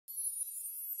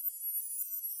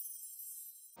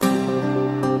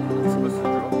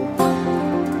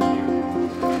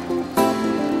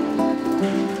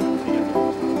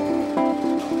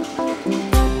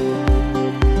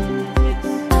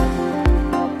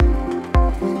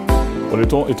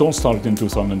Well, it all started in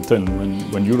 2010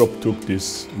 when Europe took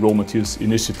this raw materials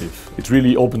initiative. It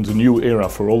really opened a new era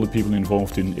for all the people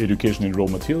involved in education in raw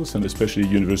materials, and especially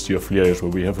University of Liège, where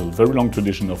we have a very long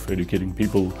tradition of educating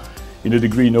people in a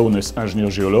degree known as ingénieur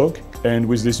géologue. And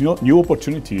with this new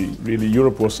opportunity, really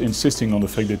Europe was insisting on the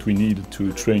fact that we needed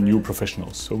to train new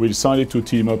professionals. So we decided to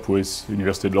team up with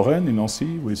Université de Lorraine in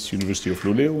Nancy, with University of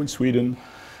Luleå in Sweden,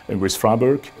 and with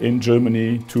Freiburg in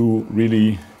Germany to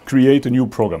really create a new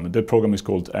program. That program is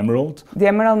called Emerald. The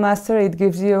Emerald Master, it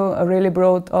gives you a really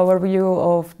broad overview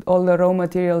of all the raw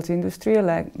materials industry,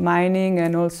 like mining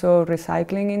and also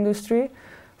recycling industry.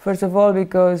 First of all,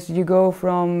 because you go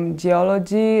from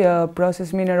geology,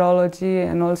 process mineralogy,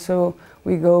 and also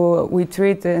we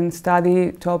treat and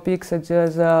study topics such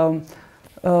as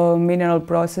mineral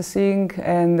processing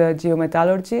and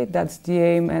geometallurgy. That's the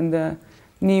aim and the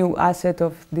new asset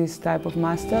of this type of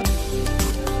master.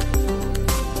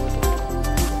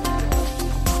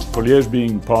 For Liège,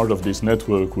 being part of this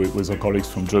network with our colleagues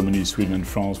from Germany, Sweden and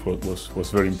France was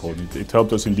very important. It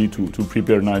helped us indeed to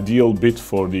prepare an ideal bid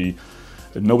for the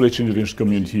knowledge innovation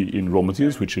community in raw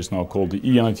materials, which is now called the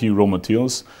EIT Raw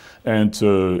Materials, and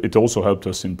it also helped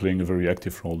us in playing a very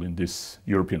active role in this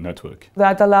European network.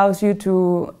 That allows you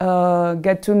to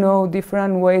get to know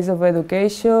different ways of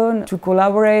education, to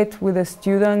collaborate with the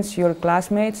students, your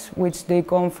classmates, which they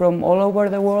come from all over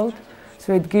the world.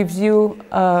 So it gives you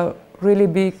a really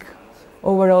big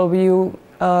overall view,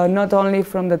 not only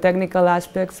from the technical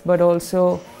aspects, but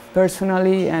also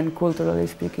personally and culturally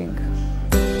speaking.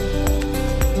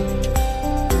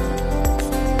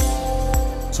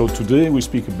 So today we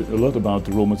speak a lot about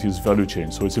the raw materials value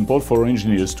chain. So it's important for our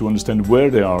engineers to understand where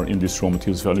they are in this raw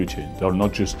materials value chain. They are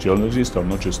not just geologists, they are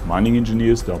not just mining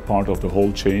engineers, they are part of the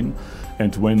whole chain.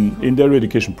 And when in their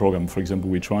education program, for example,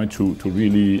 we try to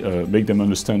really make them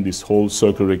understand this whole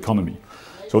circular economy.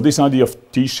 So this idea of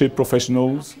T-shaped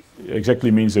professionals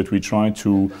exactly means that we try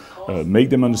to make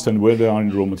them understand where they are in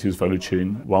the raw materials value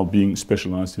chain while being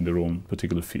specialized in their own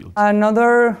particular field.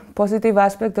 Another positive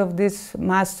aspect of this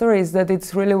master is that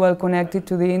it's really well connected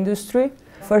to the industry.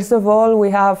 First of all,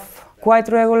 we have quite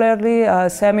regularly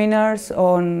seminars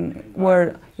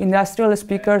where industrial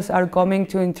speakers are coming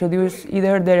to introduce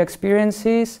either their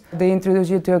experiences, they introduce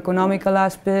you to economical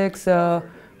aspects,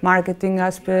 marketing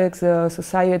aspects,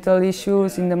 societal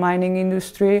issues in the mining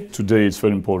industry. Today it's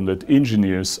very important that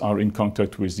engineers are in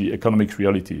contact with the economic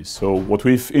realities. So what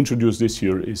we've introduced this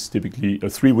year is typically a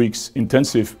 3 weeks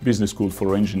intensive business school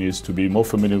for engineers to be more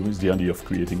familiar with the idea of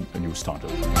creating a new startup.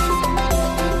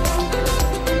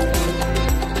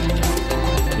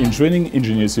 In training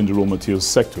engineers in the raw materials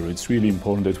sector, it's really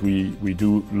important that we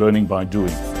do learning by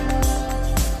doing.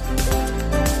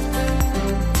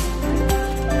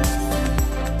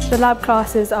 The lab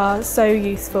classes are so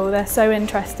useful, they're so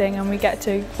interesting, and we get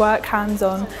to work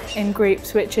hands-on in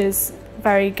groups, which is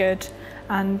very good.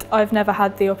 And I've never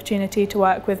had the opportunity to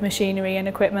work with machinery and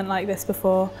equipment like this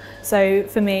before, so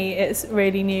for me it's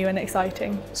really new and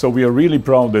exciting. So we are really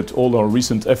proud that all our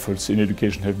recent efforts in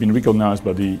education have been recognized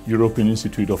by the European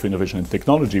Institute of Innovation and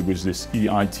Technology with this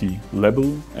EIT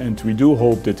label, and we do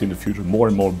hope that in the future more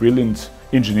and more brilliant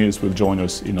engineers will join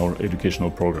us in our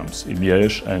educational programs in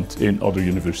Liège and in other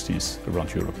universities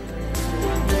around Europe.